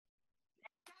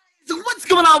What's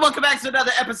going on? Welcome back to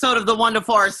another episode of the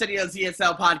Wonderful Arsenio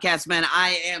ZSL podcast, man.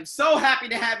 I am so happy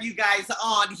to have you guys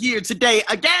on here today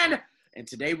again. And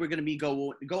today we're going to be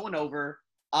going over,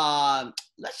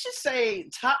 let's just say,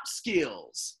 top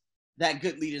skills that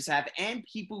good leaders have and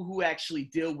people who actually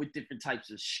deal with different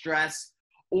types of stress,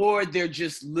 or they're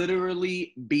just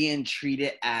literally being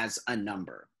treated as a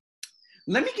number.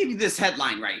 Let me give you this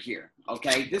headline right here,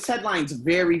 okay? This headline's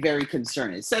very, very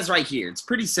concerning. It says right here, it's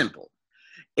pretty simple.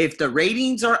 If the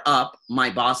ratings are up, my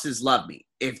bosses love me.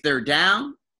 If they're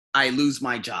down, I lose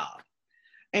my job.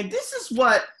 And this is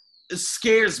what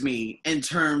scares me in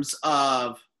terms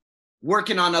of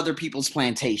working on other people's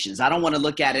plantations. I don't want to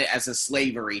look at it as a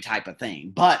slavery type of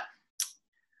thing, but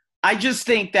I just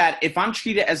think that if I'm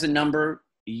treated as a number,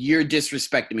 you're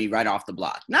disrespecting me right off the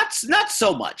block. Not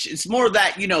so much. It's more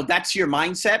that, that's your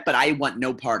mindset, but I want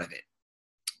no part of it.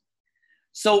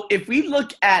 So if we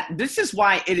look at, this is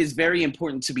why it is very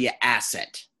important to be an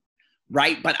asset,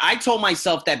 right? But I told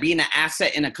myself that being an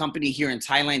asset in a company here in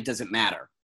Thailand doesn't matter,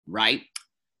 right?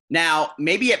 Now,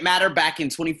 maybe it mattered back in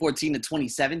 2014 to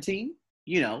 2017,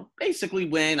 basically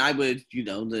when I would,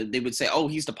 they would say, oh,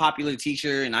 he's the popular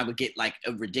teacher, and I would get like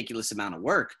a ridiculous amount of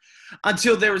work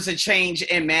until there was a change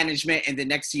in management. And the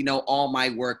next, all my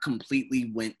work completely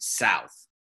went south.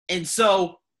 And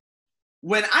so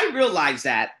when I realized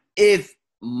that if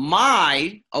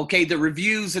the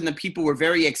reviews and the people were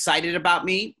very excited about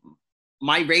me,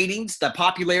 my ratings, the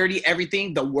popularity,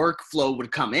 everything, the workflow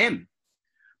would come in.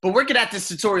 But working at this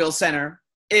tutorial center,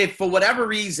 if for whatever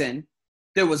reason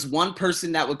there was one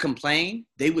person that would complain,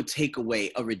 they would take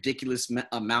away a ridiculous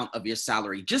amount of your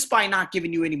salary just by not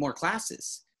giving you any more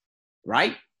classes,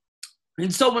 right?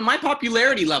 And so when my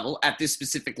popularity level at this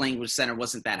specific language center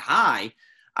wasn't that high,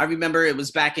 I remember it was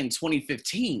back in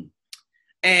 2015.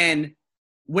 And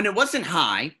when it wasn't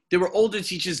high, there were older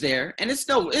teachers there, and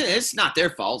it's not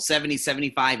their fault, 70,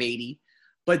 75, 80,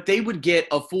 but they would get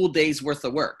a full day's worth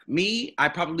of work. Me, I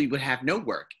probably would have no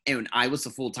work, and I was a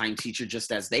full-time teacher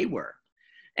just as they were.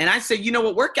 And I said, you know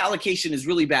what, work allocation is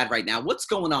really bad right now. What's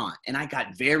going on? And I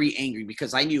got very angry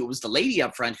because I knew it was the lady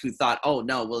up front who thought, oh,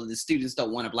 no, well, the students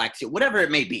don't want a black teacher, whatever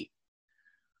it may be.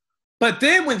 But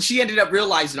then when she ended up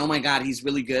realizing, oh my God, he's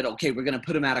really good. Okay, we're going to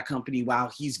put him at a company.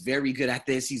 Wow, he's very good at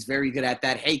this. He's very good at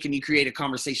that. Hey, can you create a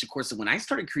conversation course? And when I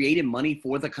started creating money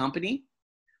for the company,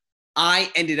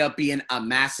 I ended up being a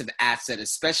massive asset,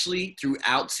 especially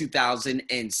throughout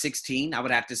 2016. I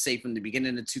would have to say from the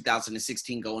beginning of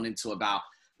 2016 going into about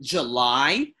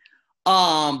July.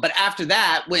 But after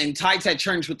that, when Tides had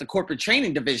changed with the corporate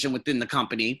training division within the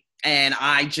company, and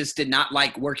I just did not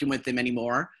like working with them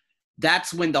anymore,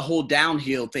 that's when the whole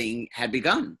downhill thing had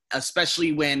begun,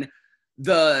 especially when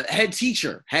the head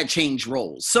teacher had changed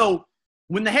roles. So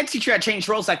when the head teacher had changed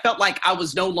roles, I felt like I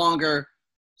was no longer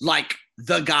like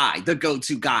the guy, the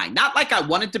go-to guy. Not like I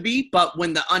wanted to be, but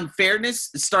when the unfairness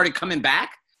started coming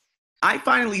back, I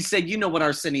finally said, you know what,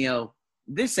 Arsenio,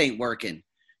 this ain't working.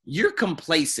 You're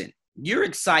complacent. You're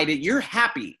excited. You're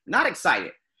happy. Not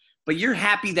excited, but you're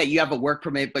happy that you have a work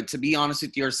permit. But to be honest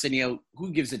with you, Arsenio,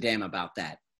 who gives a damn about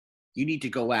that? You need to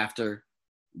go after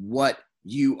what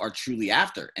you are truly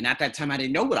after. And at that time, I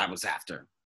didn't know what I was after.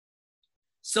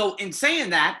 So in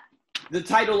saying that, the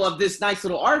title of this nice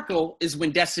little article is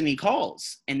When Destiny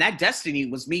Calls. And that destiny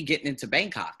was me getting into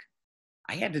Bangkok.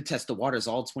 I had to test the waters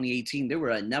all 2018. There were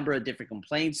a number of different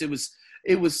complaints. It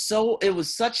was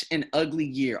such an ugly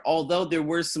year. Although there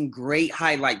were some great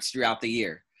highlights throughout the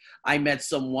year. I met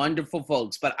some wonderful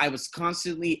folks, but I was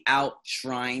constantly out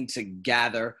trying to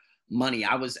gather money.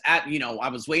 I was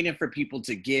waiting for people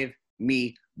to give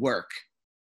me work.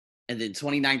 And then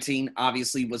 2019,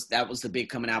 obviously, was the big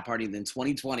coming out party. And then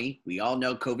 2020, we all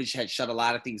know COVID had shut a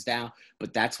lot of things down,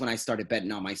 but that's when I started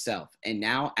betting on myself. And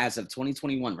now, as of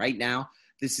 2021, right now,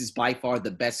 this is by far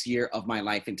the best year of my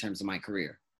life in terms of my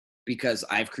career because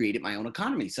I've created my own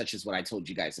economy, such as what I told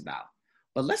you guys about.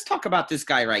 But let's talk about this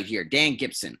guy right here, Dan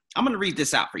Gibson. I'm going to read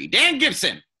this out for you. Dan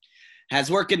Gibson has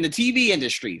worked in the TV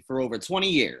industry for over 20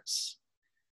 years.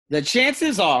 The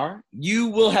chances are you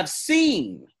will have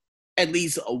seen at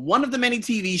least one of the many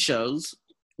TV shows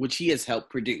which he has helped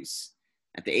produce.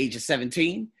 At the age of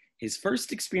 17, his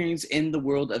first experience in the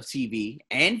world of TV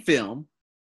and film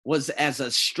was as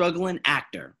a struggling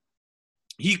actor.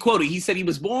 He said he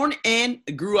was born and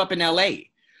grew up in LA.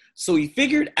 So he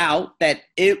figured out that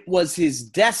it was his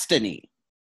destiny.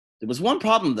 There was one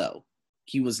problem though.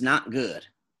 He was not good.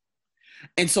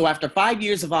 And so after 5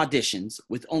 years of auditions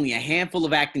with only a handful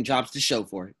of acting jobs to show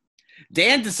for it,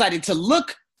 Dan decided to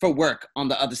look for work on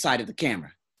the other side of the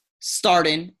camera,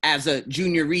 starting as a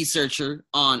junior researcher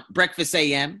on Breakfast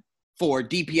AM for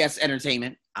DPS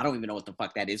Entertainment I don't even know what the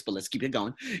fuck that is, but let's keep it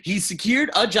going. He secured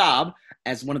a job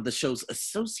as one of the show's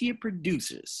associate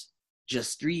producers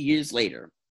just 3 years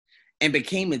later and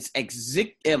became its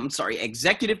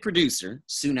executive producer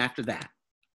soon after that.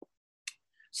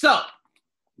 So,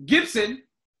 Gibson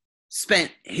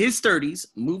spent his 30s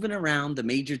moving around the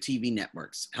major TV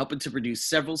networks, helping to produce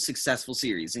several successful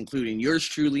series, including Yours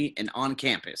Truly and On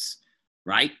Campus,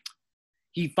 right?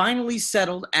 He finally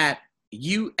settled at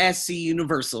USC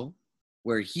Universal,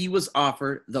 where he was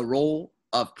offered the role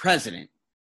of president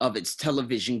of its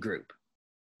television group.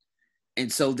 And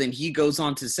so then he goes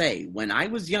on to say, when I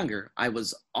was younger,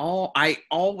 I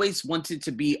always wanted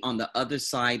to be on the other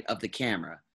side of the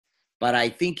camera, but I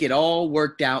think it all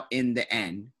worked out in the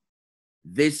end.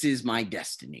 This is my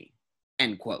destiny,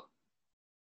 end quote.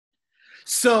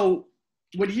 So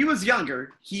when he was younger,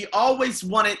 he always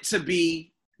wanted to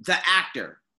be the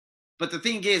actor. But the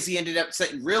thing is, he ended up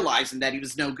realizing that he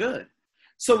was no good.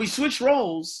 So he switched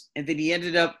roles, and then he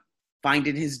ended up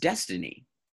finding his destiny.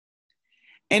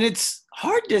 And it's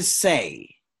hard to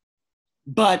say,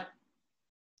 but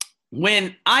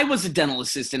when I was a dental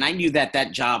assistant, I knew that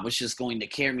that job was just going to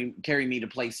carry me to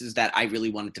places that I really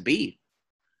wanted to be.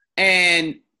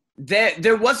 And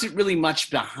there wasn't really much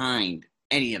behind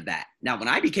any of that. Now, when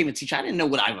I became a teacher, I didn't know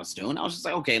what I was doing. I was just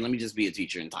like, okay, let me just be a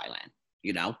teacher in Thailand,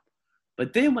 you know?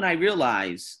 But then when I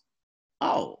realized,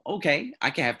 oh, okay,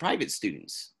 I can have private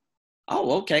students.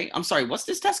 Oh, okay. I'm sorry, what's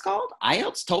this test called?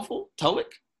 IELTS, TOEFL,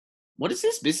 TOEIC? What is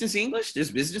this? Business English?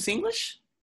 There's business English?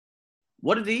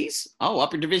 What are these? Oh,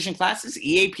 upper division classes,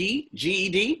 EAP,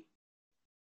 GED.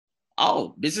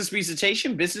 Oh, business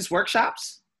presentation, business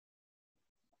workshops.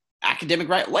 Academic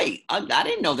right? Wait, I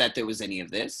didn't know that there was any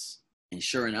of this. And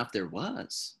sure enough, there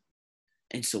was.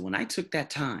 And so when I took that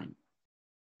time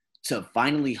to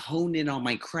finally hone in on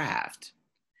my craft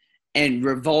and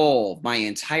revolve my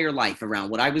entire life around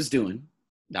what I was doing,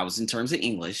 that was in terms of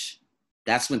English,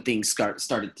 that's when things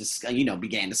started to,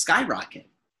 began to skyrocket.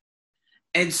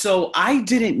 And so I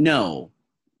didn't know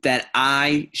that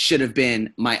I should have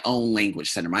been my own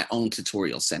language center, my own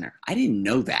tutorial center. I didn't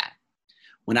know that.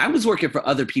 When I was working for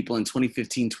other people in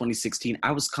 2015, 2016,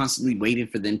 I was constantly waiting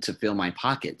for them to fill my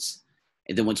pockets.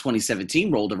 And then when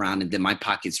 2017 rolled around and then my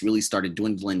pockets really started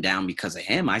dwindling down because of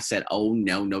him, I said, oh,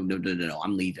 no,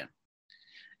 I'm leaving.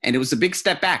 And it was a big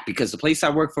step back because the place I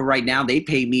work for right now, they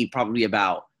pay me probably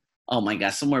about, oh my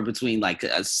God, somewhere between like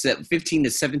 15 to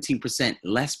 17%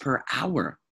 less per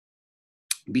hour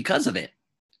because of it,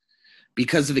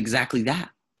 because of exactly that.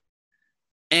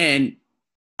 And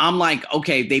I'm like,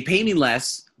 okay, they pay me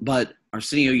less, but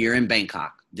Arsenio, you're in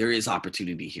Bangkok. There is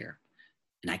opportunity here.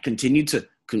 And I continued to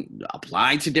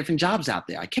apply to different jobs out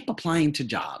there. I kept applying to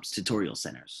jobs, tutorial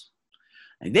centers.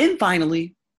 And then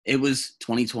finally, it was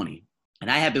 2020. And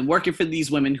I had been working for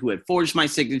these women who had forged my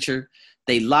signature.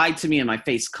 They lied to me in my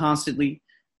face constantly.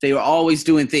 They were always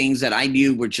doing things that I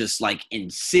knew were just like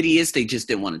insidious. They just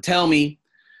didn't want to tell me.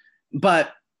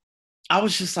 But I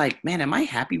was just like, man, am I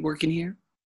happy working here?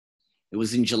 It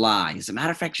was in July. As a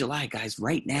matter of fact, July, guys,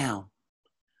 right now,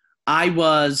 I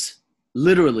was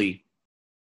literally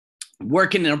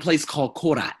working in a place called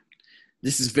Korat.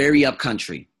 This is very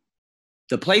upcountry.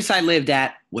 The place I lived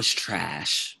at was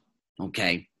trash,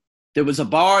 okay? There was a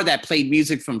bar that played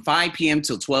music from 5 p.m.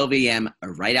 till 12 a.m.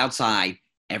 right outside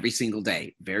every single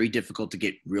day. Very difficult to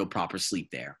get real proper sleep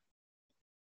there.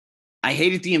 I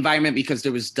hated the environment because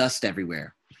there was dust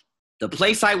everywhere. The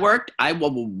place I worked, I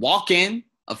would walk in,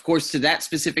 of course, to that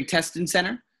specific testing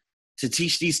center to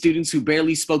teach these students who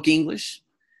barely spoke English.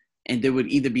 And there would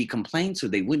either be complaints or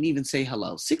they wouldn't even say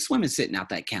hello. 6 women sitting out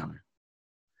that counter.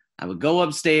 I would go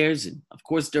upstairs, and of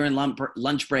course, during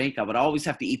lunch break, I would always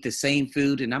have to eat the same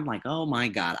food. And I'm like, oh my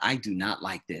God, I do not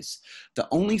like this. The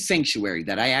only sanctuary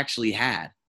that I actually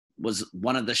had was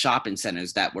one of the shopping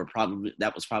centers that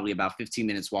was probably about 15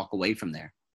 minutes walk away from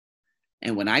there.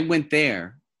 And when I went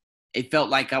there, it felt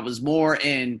like I was more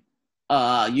in,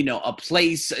 a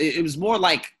place. It was more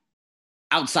like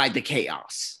outside the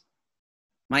chaos.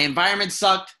 My environment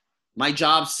sucked. My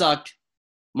job sucked.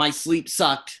 My sleep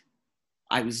sucked.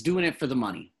 I was doing it for the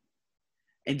money.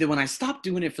 And then when I stopped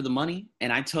doing it for the money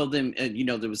and I told them,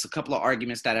 there was a couple of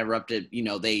arguments that erupted,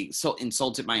 they so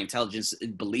insulted my intelligence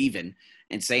in believing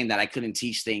and saying that I couldn't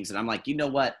teach things. And I'm like, you know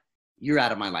what? You're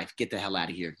out of my life. Get the hell out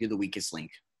of here. You're the weakest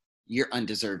link. You're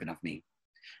undeserving of me.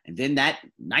 And then that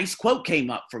nice quote came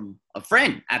up from a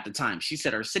friend at the time. She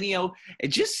said, Arsenio, it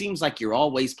just seems like you're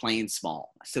always playing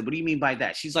small. I said, what do you mean by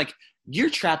that? She's like, you're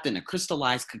trapped in a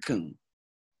crystallized cocoon.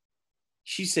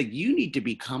 She said, you need to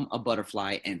become a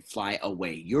butterfly and fly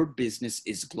away. Your business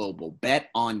is global. Bet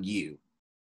on you.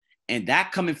 And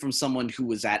that coming from someone who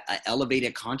was at an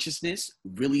elevated consciousness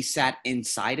really sat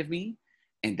inside of me.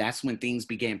 And that's when things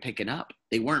began picking up.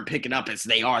 They weren't picking up as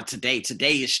they are today.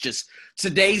 Today's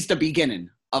the beginning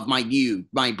of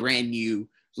my brand new,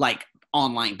 like,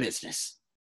 online business.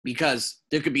 Because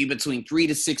there could be between 3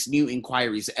 to 6 new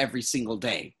inquiries every single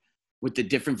day with the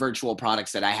different virtual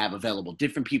products that I have available,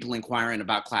 different people inquiring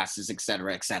about classes, et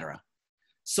cetera, et cetera.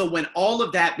 So when all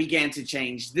of that began to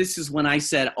change, this is when I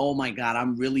said, oh my God,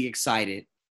 I'm really excited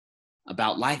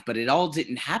about life. But it all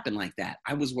didn't happen like that.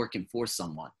 I was working for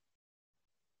someone.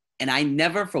 And I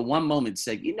never for one moment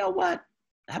said, you know what?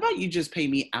 How about you just pay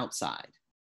me outside?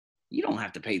 You don't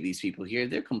have to pay these people here.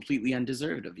 They're completely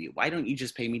undeserved of you. Why don't you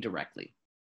just pay me directly?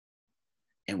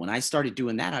 And when I started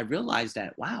doing that, I realized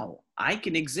that, wow, I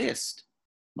can exist.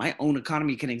 My own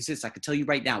economy can exist. I can tell you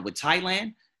right now, with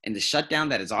Thailand and the shutdown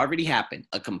that has already happened,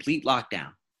 a complete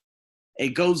lockdown, it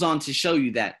goes on to show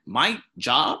you that my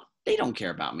job, they don't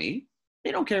care about me.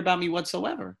 They don't care about me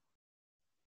whatsoever.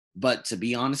 But to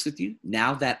be honest with you,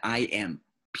 now that I am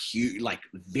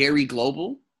very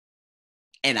global,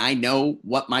 and I know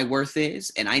what my worth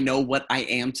is, and I know what I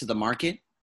am to the market,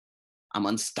 I'm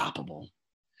unstoppable.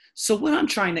 So what I'm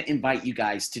trying to invite you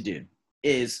guys to do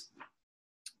is,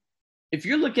 if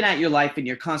you're looking at your life and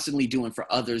you're constantly doing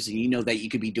for others and you know that you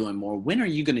could be doing more, when are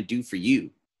you going to do for you?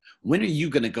 When are you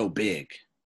going to go big?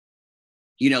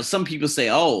 You know, some people say,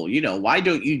 oh, you know, why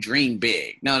don't you dream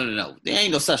big? No. There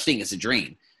ain't no such thing as a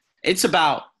dream. It's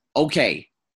about, okay,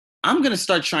 I'm going to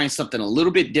start trying something a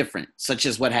little bit different, such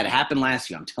as what had happened last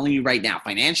year. I'm telling you right now,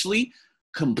 financially,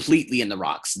 completely in the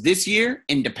rocks. This year,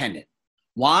 independent.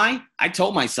 Why? I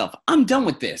told myself, I'm done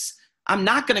with this. I'm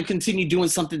not going to continue doing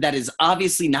something that is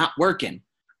obviously not working.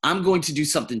 I'm going to do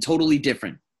something totally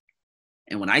different.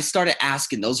 And when I started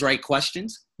asking those right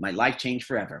questions, my life changed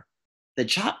forever. The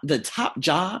top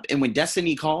job and when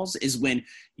destiny calls is when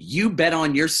you bet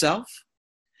on yourself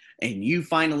and you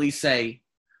finally say,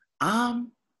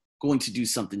 I'm going to do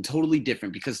something totally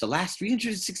different, because the last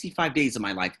 365 days of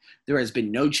my life, there has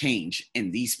been no change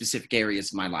in these specific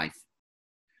areas of my life.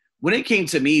 When it came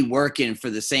to me working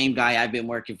for the same guy I've been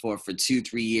working for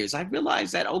 2-3 years, I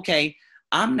realized that, okay,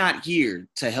 I'm not here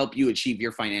to help you achieve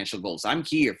your financial goals. I'm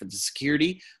here for the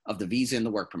security of the visa and the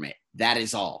work permit. That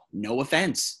is all. No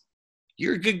offense.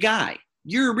 You're a good guy.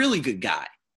 You're a really good guy.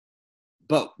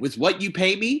 But with what you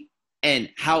pay me and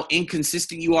how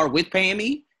inconsistent you are with paying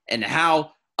me and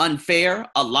how unfair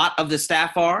a lot of the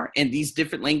staff are in these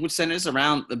different language centers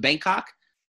around Bangkok,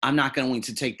 I'm not going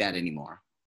to take that anymore.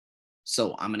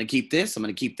 So I'm going to keep this. I'm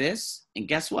going to keep this. And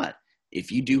guess what?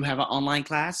 If you do have an online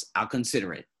class, I'll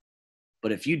consider it.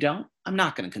 But if you don't, I'm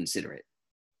not going to consider it.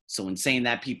 So in saying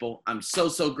that, people, I'm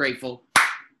so grateful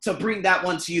to bring that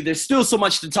one to you. There's still so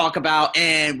much to talk about,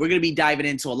 and we're going to be diving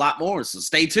into a lot more. So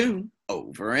stay tuned.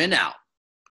 Over and out.